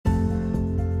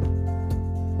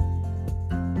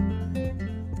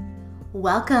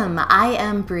Welcome. I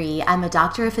am Bree. I'm a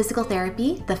doctor of physical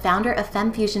therapy, the founder of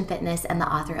Femme Fusion Fitness, and the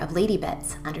author of Lady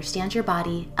Bits. Understand your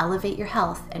body, elevate your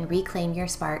health, and reclaim your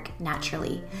spark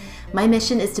naturally. My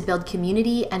mission is to build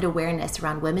community and awareness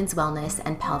around women's wellness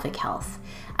and pelvic health.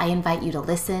 I invite you to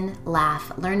listen,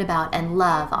 laugh, learn about, and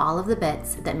love all of the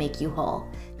bits that make you whole.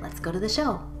 Let's go to the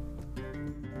show.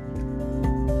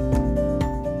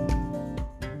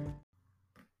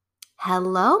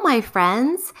 Hello, my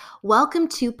friends. Welcome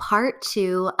to part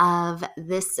 2 of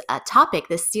this topic,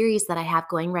 this series that I have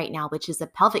going right now, which is a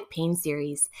pelvic pain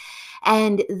series.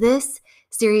 And this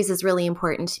series is really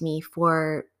important to me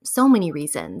for so many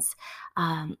reasons.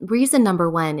 Reason number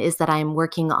one is that I'm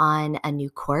working on a new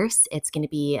course. It's going to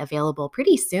be available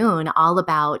pretty soon, all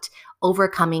about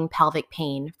overcoming pelvic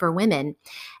pain for women.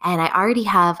 And I already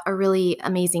have a really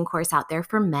amazing course out there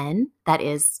for men that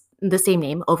is the same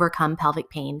name, Overcome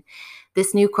Pelvic Pain.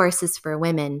 This new course is for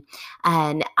women.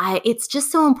 And it's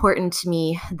just so important to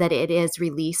me that it is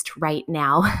released right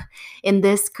now in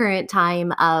this current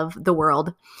time of the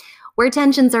world where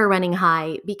tensions are running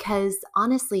high, because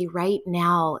honestly, right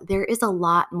now, there is a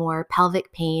lot more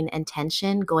pelvic pain and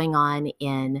tension going on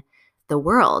in the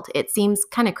world. It seems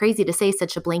kind of crazy to say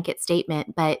such a blanket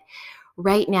statement, but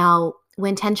right now,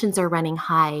 when tensions are running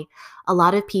high, a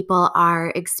lot of people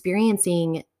are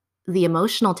experiencing the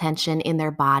emotional tension in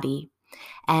their body.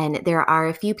 And there are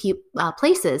a few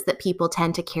places that people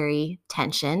tend to carry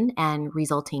tension and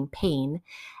resulting pain.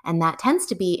 And that tends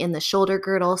to be in the shoulder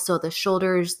girdle. So the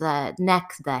shoulders, the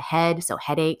neck, the head, so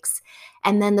headaches,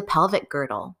 and then the pelvic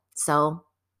girdle. So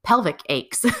pelvic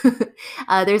aches.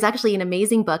 There's actually an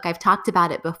amazing book. I've talked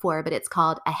about it before, but it's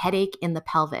called A Headache in the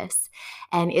Pelvis.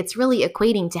 And it's really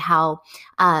equating to how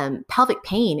pelvic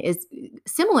pain is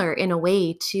similar in a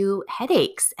way to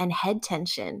headaches and head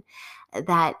tension.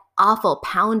 That awful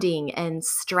pounding and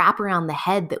strap around the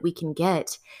head that we can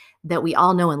get, that we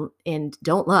all know and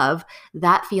don't love,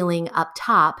 that feeling up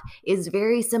top is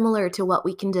very similar to what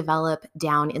we can develop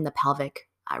down in the pelvic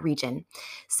region.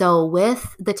 So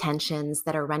with the tensions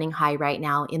that are running high right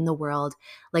now in the world,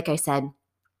 like I said,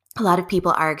 a lot of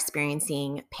people are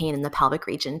experiencing pain in the pelvic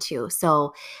region too.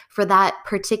 So for that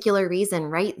particular reason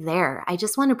right there, I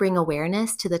just want to bring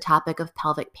awareness to the topic of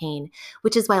pelvic pain,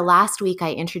 which is why last week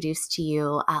I introduced to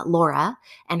you Laura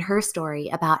and her story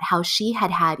about how she had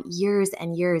had years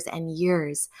and years and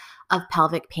years of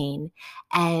pelvic pain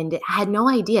and had no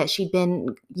idea. She'd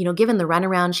been, given the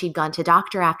runaround. She'd gone to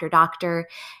doctor after doctor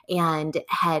and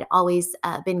had always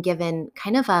been given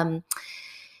kind of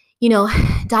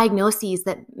diagnoses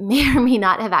that may or may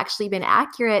not have actually been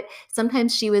accurate.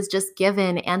 Sometimes she was just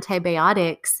given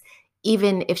antibiotics,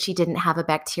 even if she didn't have a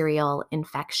bacterial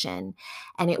infection.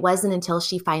 And it wasn't until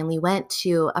she finally went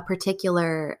to a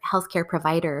particular healthcare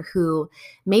provider who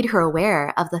made her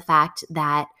aware of the fact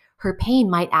that her pain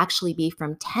might actually be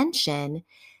from tension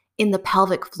in the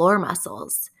pelvic floor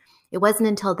muscles. It wasn't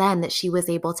until then that she was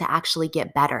able to actually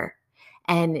get better.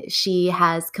 And she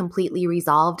has completely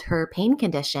resolved her pain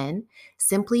condition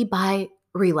simply by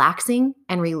relaxing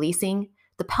and releasing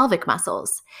the pelvic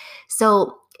muscles.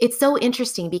 So it's so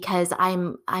interesting because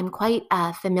I'm quite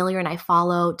familiar, and I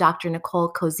follow Dr. Nicole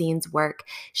Cozine's work.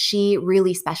 She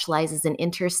really specializes in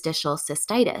interstitial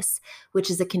cystitis, which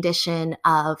is a condition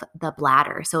of the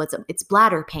bladder. So it's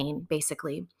bladder pain,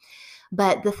 basically.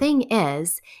 But the thing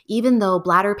is, even though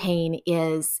bladder pain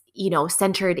is,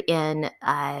 centered in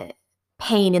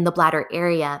pain in the bladder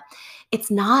area, it's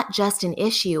not just an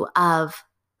issue of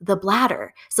the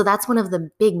bladder. So that's one of the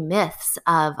big myths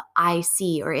of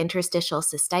IC or interstitial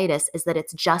cystitis, is that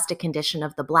it's just a condition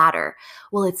of the bladder.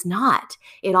 Well, it's not.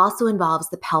 It also involves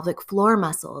the pelvic floor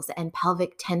muscles and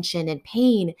pelvic tension and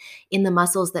pain in the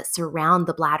muscles that surround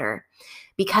the bladder,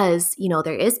 because,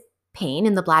 there is pain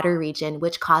in the bladder region,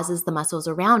 which causes the muscles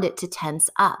around it to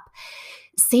tense up.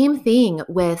 Same thing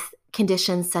with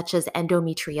conditions such as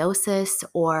endometriosis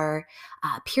or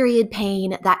period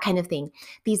pain, that kind of thing.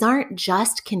 These aren't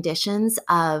just conditions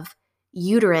of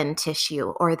uterine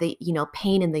tissue or the,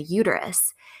 pain in the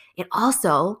uterus. It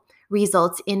also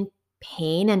results in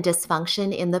pain and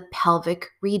dysfunction in the pelvic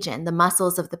region, the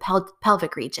muscles of the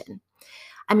pelvic region.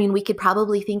 I mean, we could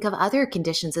probably think of other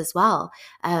conditions as well.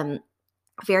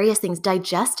 Various things,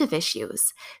 digestive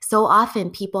issues. So often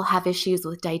people have issues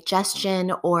with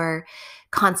digestion or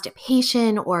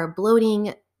constipation or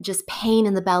bloating, just pain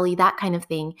in the belly, that kind of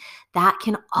thing. That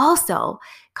can also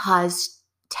cause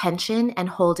tension and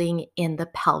holding in the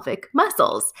pelvic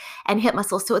muscles and hip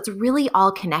muscles. So it's really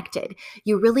all connected.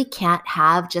 You really can't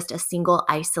have just a single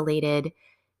isolated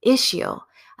issue.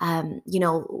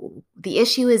 The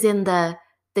issue is in the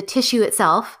tissue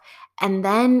itself, And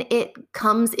then it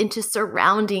comes into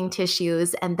surrounding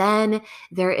tissues. And then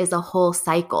there is a whole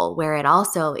cycle where it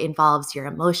also involves your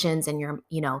emotions and your,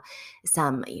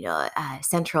 some,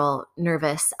 central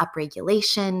nervous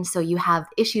upregulation. So you have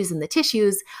issues in the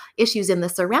tissues, issues in the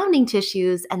surrounding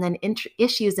tissues, and then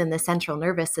issues in the central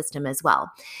nervous system as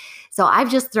well. So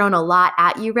I've just thrown a lot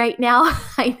at you right now.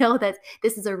 I know that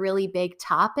this is a really big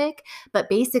topic, but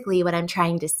basically what I'm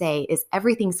trying to say is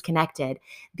everything's connected.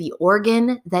 The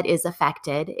organ that is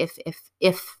affected,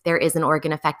 if there is an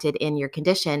organ affected in your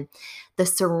condition, the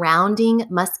surrounding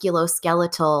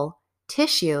musculoskeletal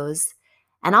tissues,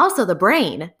 and also the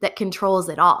brain that controls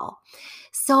it all.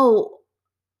 So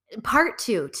part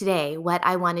 2 today, what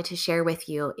I wanted to share with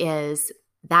you is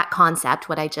that concept,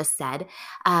 what I just said.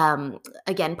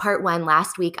 Again, part 1,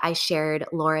 last week I shared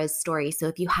Laura's story. So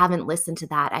if you haven't listened to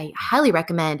that, I highly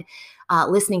recommend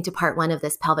listening to part 1 of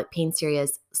this pelvic pain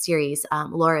series,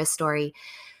 Laura's story.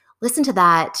 Listen to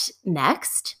that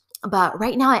next. But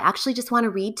right now, I actually just want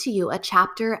to read to you a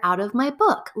chapter out of my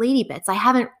book, Lady Bits. I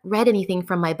haven't read anything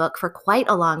from my book for quite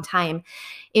a long time.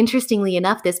 Interestingly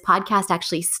enough, this podcast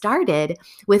actually started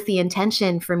with the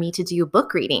intention for me to do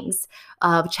book readings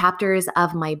of chapters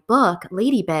of my book,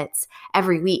 Lady Bits,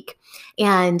 every week.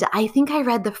 And I think I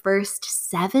read the first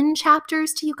 7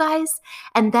 chapters to you guys.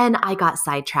 And then I got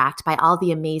sidetracked by all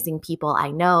the amazing people I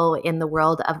know in the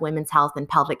world of women's health and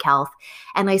pelvic health.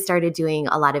 And I started doing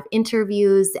a lot of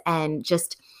interviews and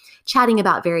just chatting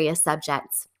about various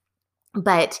subjects.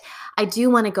 But I do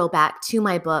want to go back to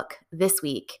my book this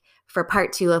week for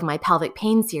part 2 of my pelvic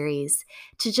pain series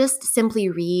to just simply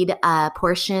read a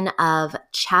portion of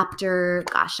chapter,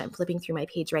 I'm flipping through my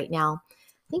page right now.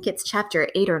 I think it's chapter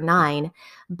 8 or 9,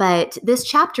 but this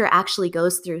chapter actually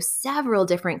goes through several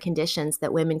different conditions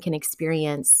that women can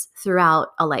experience throughout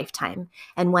a lifetime.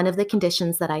 And one of the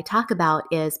conditions that I talk about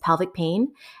is pelvic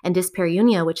pain and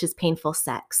dyspareunia, which is painful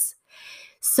sex.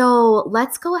 So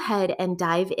let's go ahead and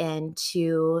dive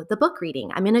into the book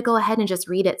reading. I'm going to go ahead and just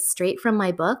read it straight from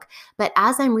my book. But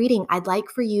as I'm reading, I'd like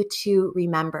for you to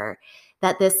remember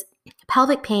that this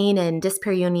pelvic pain and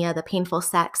dyspareunia, the painful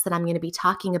sex that I'm going to be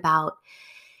talking about,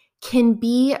 can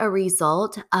be a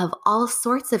result of all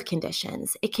sorts of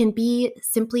conditions. It can be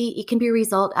a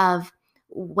result of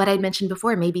what I mentioned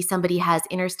before. Maybe somebody has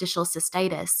interstitial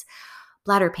cystitis,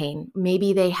 bladder pain.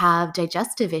 Maybe they have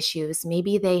digestive issues.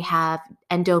 Maybe they have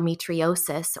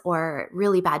endometriosis or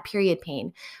really bad period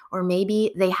pain. Or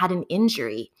maybe they had an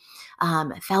injury,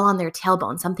 fell on their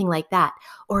tailbone, something like that.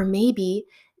 Or maybe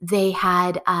they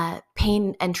had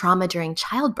pain and trauma during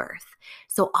childbirth.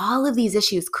 So all of these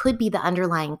issues could be the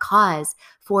underlying cause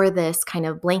for this kind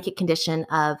of blanket condition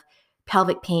of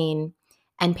pelvic pain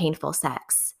and painful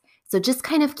sex. So just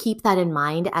kind of keep that in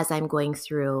mind as I'm going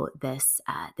through this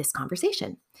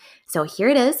conversation. So here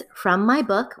it is from my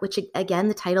book, which again,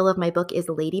 the title of my book is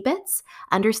Lady Bits: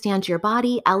 Understand Your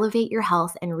Body, Elevate Your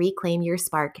Health, and Reclaim Your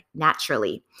Spark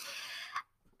Naturally.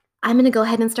 I'm going to go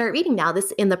ahead and start reading now.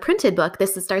 This in the printed book,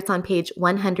 this starts on page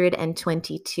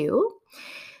 122.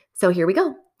 So here we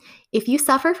go. If you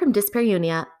suffer from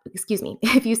dyspareunia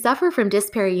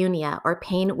or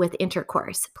pain with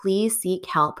intercourse, please seek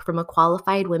help from a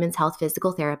qualified women's health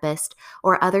physical therapist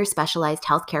or other specialized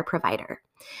healthcare provider.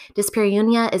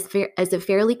 Dyspareunia is a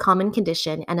fairly common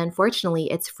condition, and unfortunately,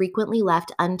 it's frequently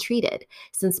left untreated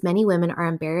since many women are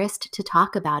embarrassed to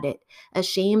talk about it,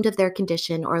 ashamed of their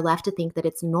condition, or left to think that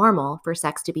it's normal for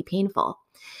sex to be painful.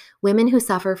 Women who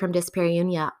suffer from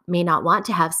dyspareunia may not want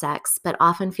to have sex, but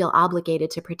often feel obligated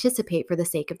to participate for the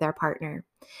sake of their partner.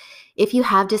 If you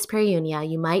have dyspareunia,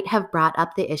 you might have brought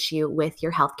up the issue with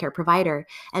your healthcare provider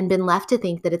and been left to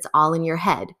think that it's all in your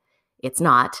head. It's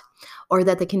not, or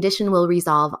that the condition will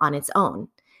resolve on its own.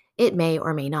 It may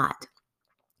or may not.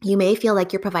 You may feel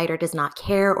like your provider does not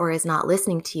care or is not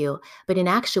listening to you, but in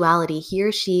actuality, he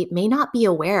or she may not be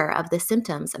aware of the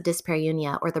symptoms of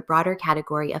dyspareunia or the broader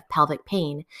category of pelvic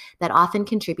pain that often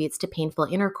contributes to painful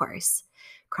intercourse.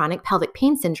 Chronic pelvic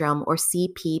pain syndrome, or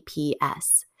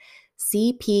CPPS.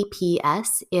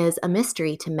 CPPS is a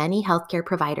mystery to many healthcare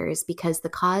providers because the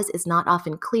cause is not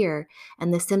often clear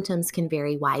and the symptoms can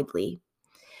vary widely.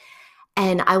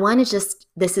 And I want to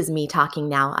this is me talking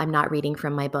now, I'm not reading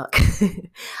from my book.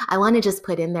 I want to just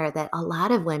put in there that a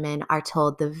lot of women are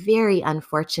told the very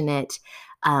unfortunate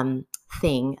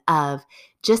thing of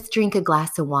just drink a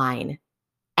glass of wine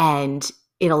and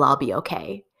it'll all be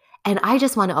okay. And I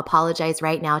just want to apologize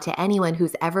right now to anyone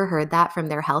who's ever heard that from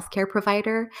their healthcare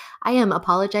provider. I am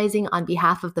apologizing on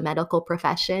behalf of the medical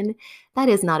profession. That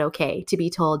is not okay to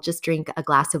be told just drink a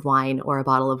glass of wine or a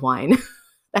bottle of wine.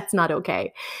 That's not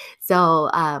okay. So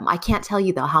I can't tell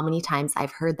you, though, how many times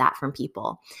I've heard that from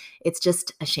people. It's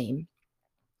just a shame.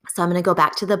 So I'm going to go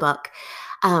back to the book.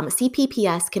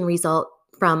 CPPS can result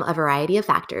from a variety of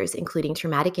factors, including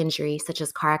traumatic injury, such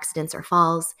as car accidents or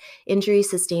falls, injuries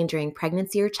sustained during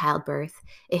pregnancy or childbirth,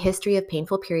 a history of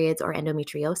painful periods or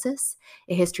endometriosis,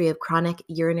 a history of chronic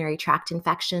urinary tract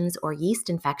infections or yeast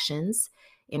infections,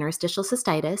 interstitial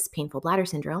cystitis, painful bladder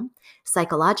syndrome,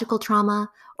 psychological trauma,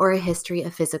 or a history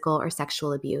of physical or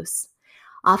sexual abuse.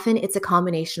 Often it's a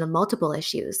combination of multiple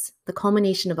issues, the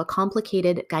culmination of a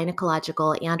complicated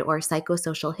gynecological and or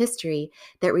psychosocial history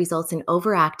that results in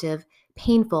overactive,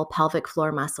 painful pelvic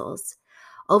floor muscles.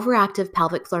 Overactive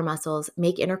pelvic floor muscles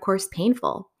make intercourse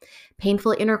painful.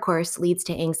 Painful intercourse leads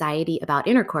to anxiety about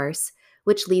intercourse,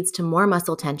 which leads to more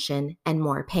muscle tension and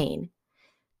more pain.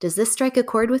 Does this strike a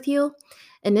chord with you?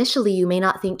 Initially, you may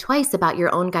not think twice about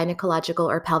your own gynecological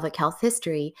or pelvic health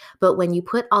history, but when you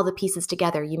put all the pieces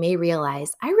together, you may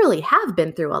realize, I really have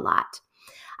been through a lot.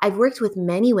 I've worked with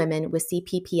many women with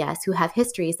CPPS who have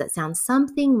histories that sound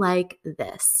something like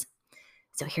this.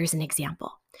 So here's an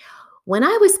example. When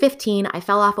I was 15, I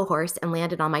fell off a horse and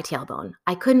landed on my tailbone.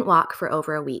 I couldn't walk for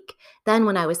over a week. Then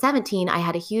when I was 17, I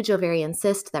had a huge ovarian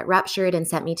cyst that ruptured and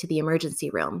sent me to the emergency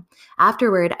room.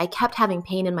 Afterward, I kept having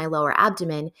pain in my lower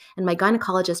abdomen, and my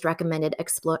gynecologist recommended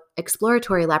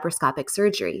exploratory laparoscopic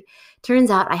surgery. Turns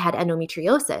out I had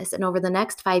endometriosis, and over the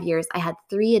next 5 years, I had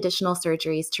 3 additional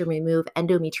surgeries to remove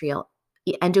endometrial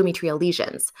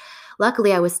lesions.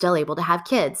 Luckily, I was still able to have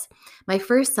kids. My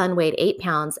first son weighed 8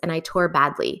 pounds and I tore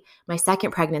badly. My second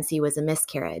pregnancy was a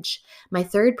miscarriage. My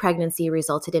third pregnancy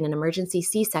resulted in an emergency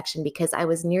C-section because I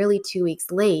was nearly 2 weeks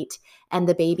late and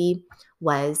the baby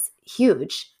was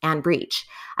huge and breech.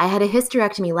 I had a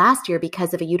hysterectomy last year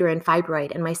because of a uterine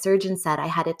fibroid, and my surgeon said I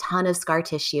had a ton of scar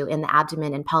tissue in the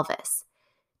abdomen and pelvis. ...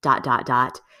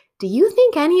 Do you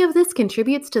think any of this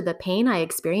contributes to the pain I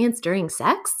experienced during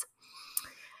sex?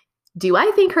 Do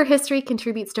I think her history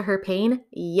contributes to her pain?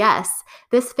 Yes.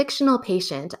 This fictional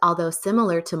patient, although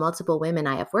similar to multiple women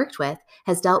I have worked with,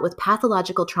 has dealt with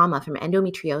pathological trauma from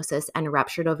endometriosis and a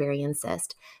ruptured ovarian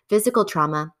cyst, physical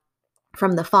trauma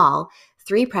from the fall,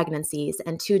 3 pregnancies,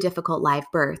 and 2 difficult live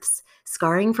births,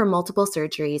 scarring from multiple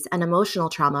surgeries, and emotional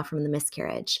trauma from the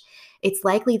miscarriage. It's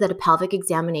likely that a pelvic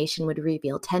examination would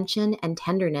reveal tension and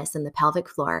tenderness in the pelvic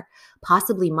floor,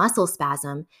 possibly muscle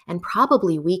spasm, and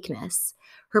probably weakness.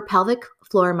 Her pelvic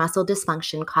floor muscle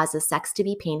dysfunction causes sex to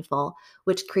be painful,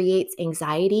 which creates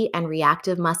anxiety and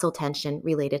reactive muscle tension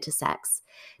related to sex.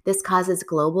 This causes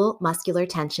global muscular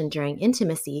tension during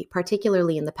intimacy,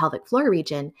 particularly in the pelvic floor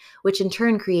region, which in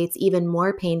turn creates even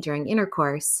more pain during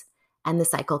intercourse, and the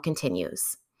cycle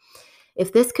continues.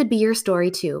 If this could be your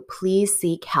story too, please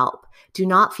seek help. Do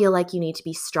not feel like you need to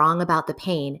be strong about the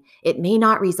pain. It may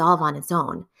not resolve on its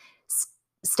own.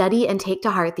 Study and take to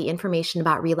heart the information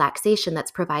about relaxation that's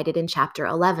provided in Chapter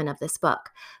 11 of this book.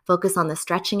 Focus on the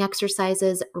stretching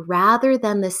exercises rather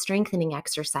than the strengthening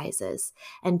exercises,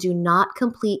 and do not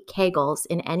complete Kegels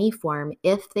in any form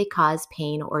if they cause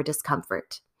pain or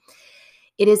discomfort.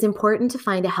 It is important to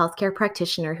find a healthcare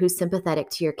practitioner who's sympathetic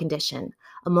to your condition.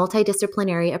 A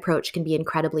multidisciplinary approach can be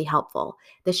incredibly helpful.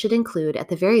 This should include, at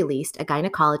the very least, a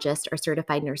gynecologist or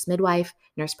certified nurse midwife,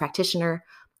 nurse practitioner,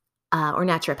 or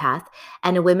naturopath,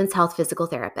 and a women's health physical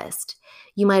therapist.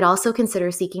 You might also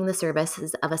consider seeking the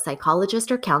services of a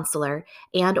psychologist or counselor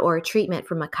and or treatment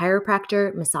from a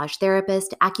chiropractor, massage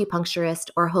therapist, acupuncturist,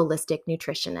 or holistic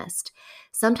nutritionist.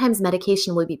 Sometimes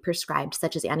medication will be prescribed,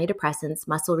 such as antidepressants,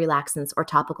 muscle relaxants, or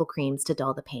topical creams to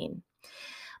dull the pain.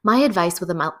 My advice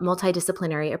with a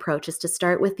multidisciplinary approach is to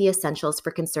start with the essentials for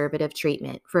conservative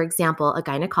treatment, for example, a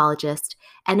gynecologist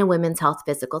and a women's health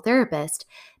physical therapist,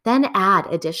 then add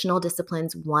additional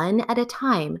disciplines one at a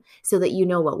time so that you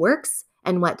know what works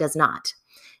and what does not.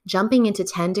 Jumping into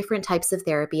 10 different types of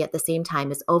therapy at the same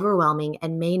time is overwhelming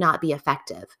and may not be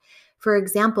effective. For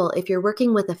example, if you're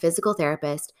working with a physical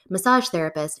therapist, massage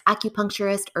therapist,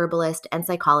 acupuncturist, herbalist, and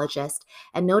psychologist,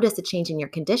 and notice a change in your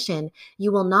condition,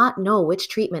 you will not know which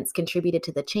treatments contributed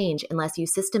to the change unless you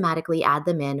systematically add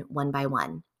them in one by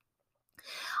one.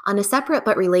 On a separate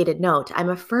but related note, I'm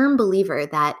a firm believer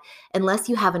that unless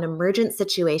you have an emergent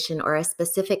situation or a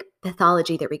specific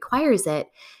pathology that requires it,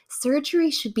 surgery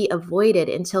should be avoided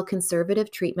until conservative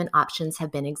treatment options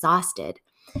have been exhausted.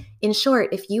 In short,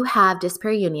 if you have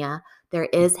dyspareunia, there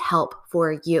is help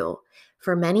for you.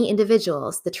 For many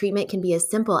individuals, the treatment can be as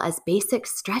simple as basic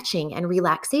stretching and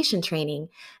relaxation training,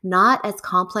 not as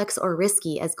complex or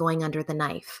risky as going under the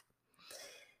knife.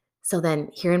 So then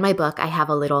here in my book, I have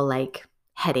a little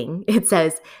heading. It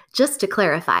says, just to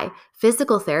clarify,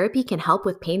 physical therapy can help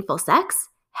with painful sex?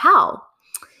 How?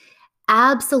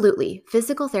 Absolutely.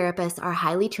 Physical therapists are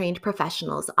highly trained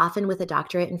professionals, often with a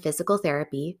doctorate in physical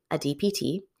therapy, a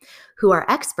DPT, who are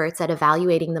experts at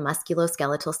evaluating the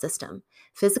musculoskeletal system.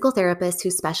 Physical therapists who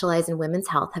specialize in women's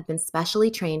health have been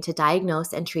specially trained to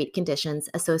diagnose and treat conditions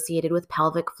associated with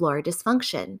pelvic floor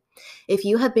dysfunction. If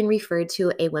you have been referred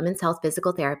to a women's health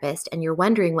physical therapist and you're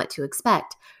wondering what to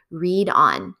expect, read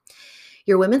on.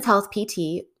 Your women's health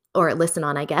PT, or listen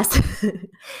on, I guess.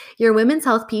 Your women's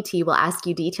health PT will ask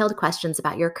you detailed questions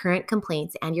about your current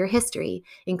complaints and your history,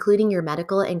 including your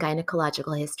medical and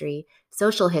gynecological history,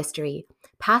 social history,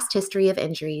 past history of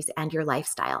injuries, and your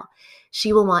lifestyle.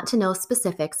 She will want to know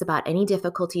specifics about any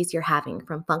difficulties you're having,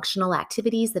 from functional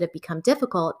activities that have become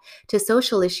difficult to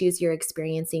social issues you're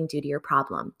experiencing due to your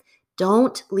problem.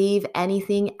 Don't leave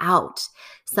anything out.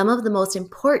 Some of the most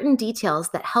important details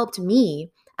that helped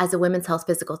me as a women's health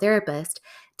physical therapist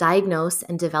diagnose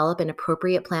and develop an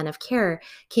appropriate plan of care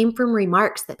came from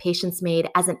remarks that patients made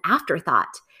as an afterthought,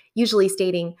 usually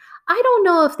stating, "I don't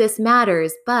know if this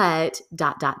matters, but ...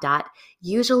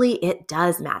 Usually it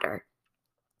does matter.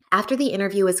 After the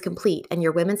interview is complete and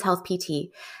your women's health PT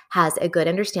has a good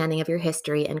understanding of your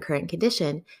history and current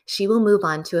condition, she will move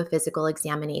on to a physical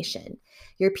examination.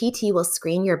 Your PT will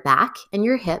screen your back and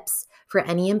your hips for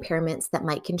any impairments that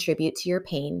might contribute to your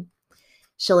pain.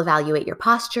 She'll evaluate your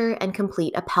posture and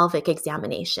complete a pelvic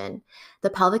examination.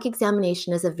 The pelvic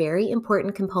examination is a very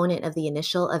important component of the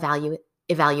initial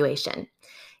evaluation.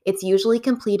 It's usually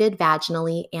completed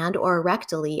vaginally and or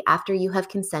rectally after you have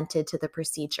consented to the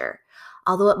procedure.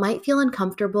 Although it might feel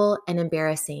uncomfortable and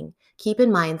embarrassing, keep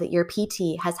in mind that your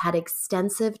PT has had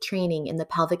extensive training in the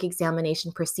pelvic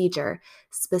examination procedure,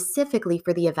 specifically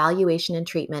for the evaluation and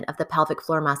treatment of the pelvic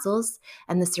floor muscles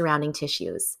and the surrounding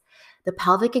tissues. The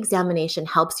pelvic examination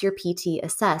helps your PT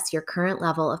assess your current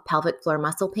level of pelvic floor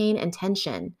muscle pain and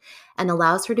tension and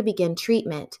allows her to begin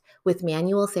treatment with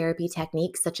manual therapy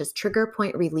techniques such as trigger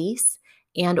point release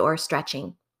and or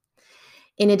stretching.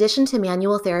 In addition to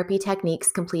manual therapy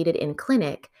techniques completed in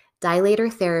clinic,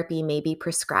 dilator therapy may be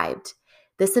prescribed.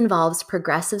 This involves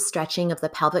progressive stretching of the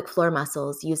pelvic floor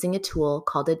muscles using a tool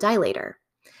called a dilator.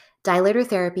 Dilator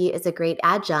therapy is a great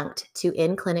adjunct to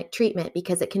in-clinic treatment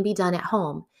because it can be done at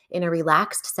home in a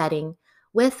relaxed setting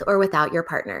with or without your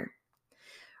partner.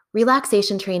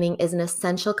 Relaxation training is an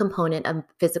essential component of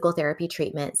physical therapy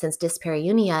treatment since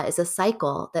dyspareunia is a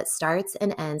cycle that starts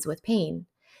and ends with pain.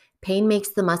 Pain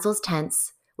makes the muscles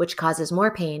tense, which causes more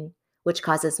pain, which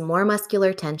causes more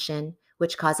muscular tension,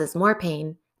 which causes more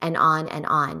pain, and on and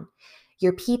on.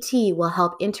 Your PT will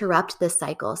help interrupt this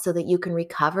cycle so that you can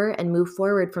recover and move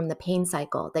forward from the pain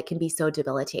cycle that can be so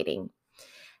debilitating.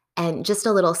 And just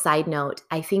a little side note,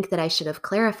 I think that I should have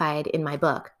clarified in my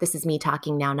book. This is me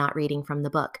talking now, not reading from the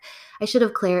book. I should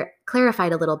have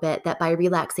clarified a little bit that by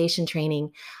relaxation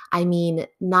training, I mean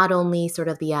not only sort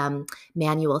of the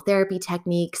manual therapy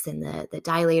techniques and the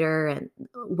dilator and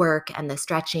work and the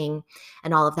stretching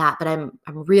and all of that, but I'm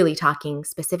really talking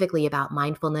specifically about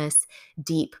mindfulness,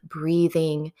 deep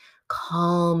breathing,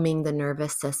 calming the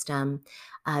nervous system,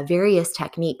 various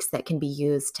techniques that can be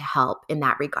used to help in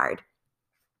that regard.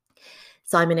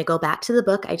 So I'm going to go back to the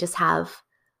book. I just have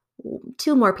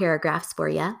 2 more paragraphs for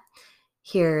you.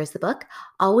 Here's the book.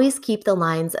 Always keep the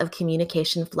lines of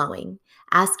communication flowing.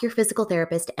 Ask your physical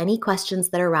therapist any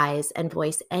questions that arise and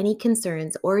voice any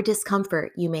concerns or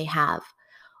discomfort you may have.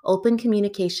 Open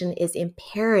communication is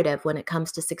imperative when it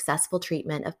comes to successful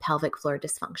treatment of pelvic floor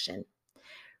dysfunction.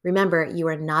 Remember, you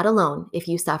are not alone if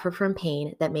you suffer from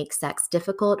pain that makes sex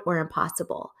difficult or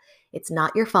impossible. It's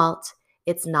not your fault.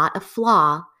 It's not a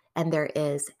flaw. And there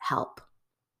is help.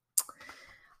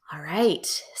 All right,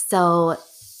 so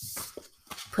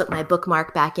put my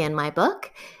bookmark back in my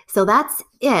book. So that's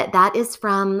it. That is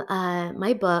from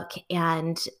my book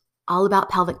and all about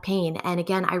pelvic pain. And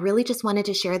again, I really just wanted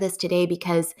to share this today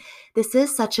because this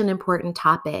is such an important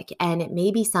topic, and it may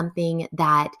be something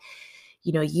that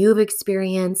you've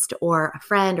experienced or a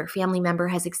friend or family member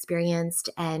has experienced.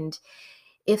 And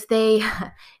if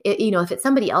if it's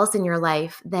somebody else in your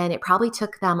life, then it probably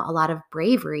took them a lot of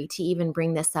bravery to even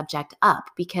bring this subject up,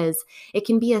 because it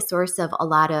can be a source of a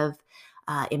lot of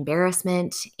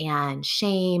embarrassment and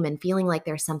shame and feeling like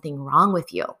there's something wrong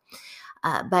with you.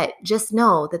 But just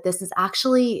know that this is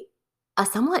actually a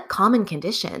somewhat common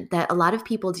condition that a lot of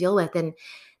people deal with. And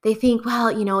they think, well,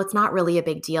 it's not really a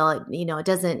big deal. It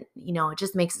doesn't, it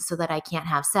just makes it so that I can't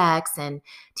have sex, and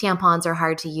tampons are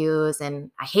hard to use. And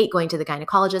I hate going to the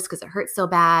gynecologist because it hurts so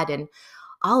bad, and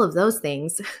all of those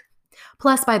things.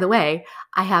 Plus, by the way,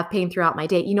 I have pain throughout my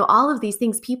day. All of these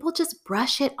things, people just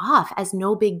brush it off as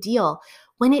no big deal,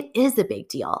 when it is a big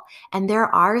deal. And there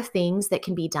are things that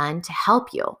can be done to help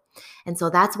you. And so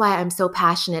that's why I'm so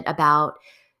passionate about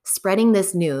spreading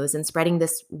this news and spreading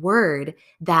this word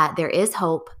that there is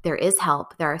hope, there is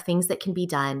help, there are things that can be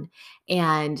done.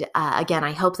 And again,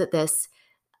 I hope that this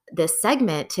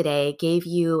segment today gave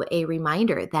you a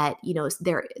reminder that,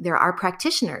 there are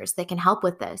practitioners that can help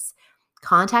with this.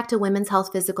 Contact a women's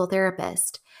health physical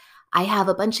therapist. I have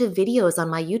a bunch of videos on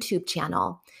my YouTube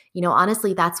channel.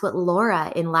 Honestly, that's what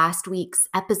Laura in last week's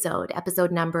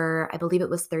episode number, I believe it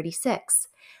was 36.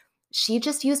 She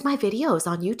just used my videos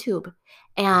on YouTube,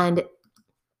 and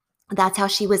that's how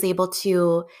she was able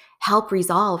to help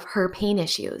resolve her pain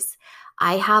issues.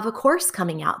 I have a course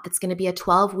coming out that's going to be a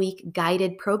 12-week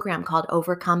guided program called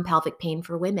Overcome Pelvic Pain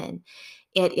for Women.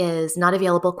 It is not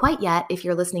available quite yet if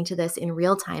you're listening to this in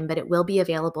real time, but it will be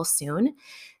available soon.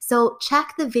 So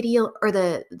check the video or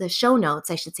the show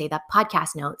notes, I should say, the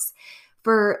podcast notes,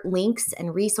 for links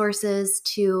and resources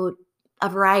to a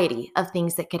variety of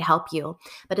things that could help you.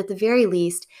 But at the very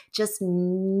least, just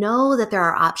know that there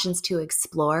are options to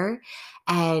explore,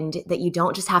 and that you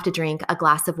don't just have to drink a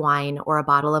glass of wine or a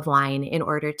bottle of wine in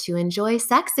order to enjoy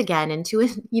sex again and to,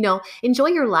 enjoy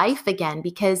your life again,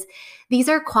 because these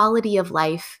are quality of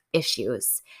life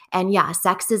issues. And yeah,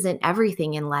 sex isn't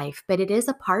everything in life, but it is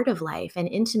a part of life, and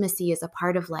intimacy is a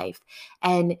part of life.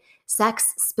 And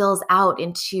sex spills out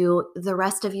into the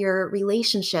rest of your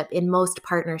relationship in most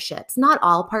partnerships. Not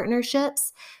all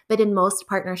partnerships, but in most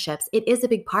partnerships, it is a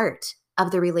big part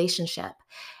of the relationship.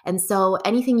 And so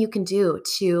anything you can do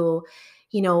to,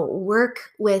 work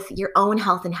with your own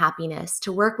health and happiness,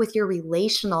 to work with your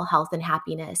relational health and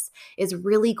happiness, is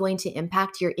really going to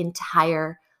impact your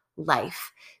entire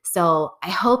life. So I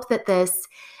hope that this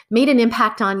made an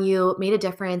impact on you, made a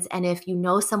difference. And if you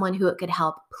know someone who it could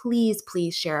help, please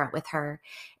share it with her.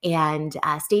 And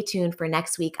stay tuned for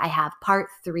next week. I have part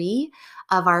 3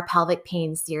 of our pelvic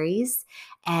pain series,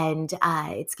 and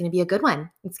it's going to be a good one.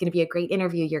 It's going to be a great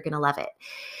interview. You're going to love it.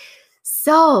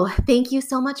 So thank you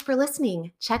so much for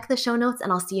listening. Check the show notes,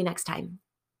 and I'll see you next time.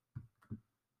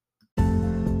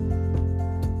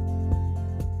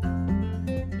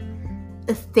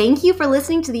 Thank you for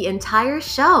listening to the entire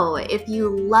show. If you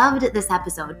loved this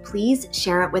episode, please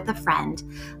share it with a friend.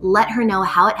 Let her know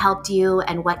how it helped you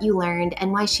and what you learned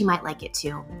and why she might like it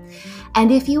too.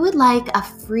 And if you would like a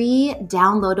free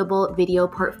downloadable video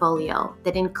portfolio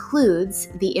that includes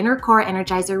the Inner Core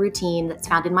Energizer routine that's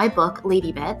found in my book,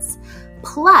 Lady Bits,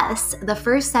 plus the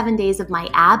first 7 days of my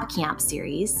Ab Camp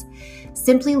series,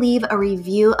 simply leave a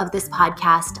review of this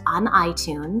podcast on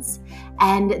iTunes,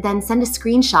 and then send a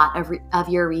screenshot of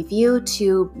your review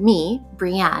to me,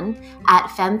 Brianne, at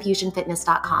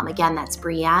femfusionfitness.com. Again, that's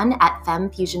Brianne at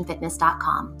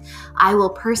femfusionfitness.com. I will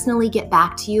personally get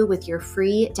back to you with your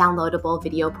free downloadable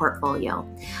video portfolio.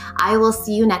 I will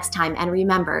see you next time. And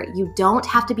remember, you don't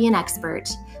have to be an expert,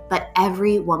 but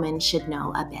every woman should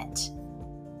know a bit.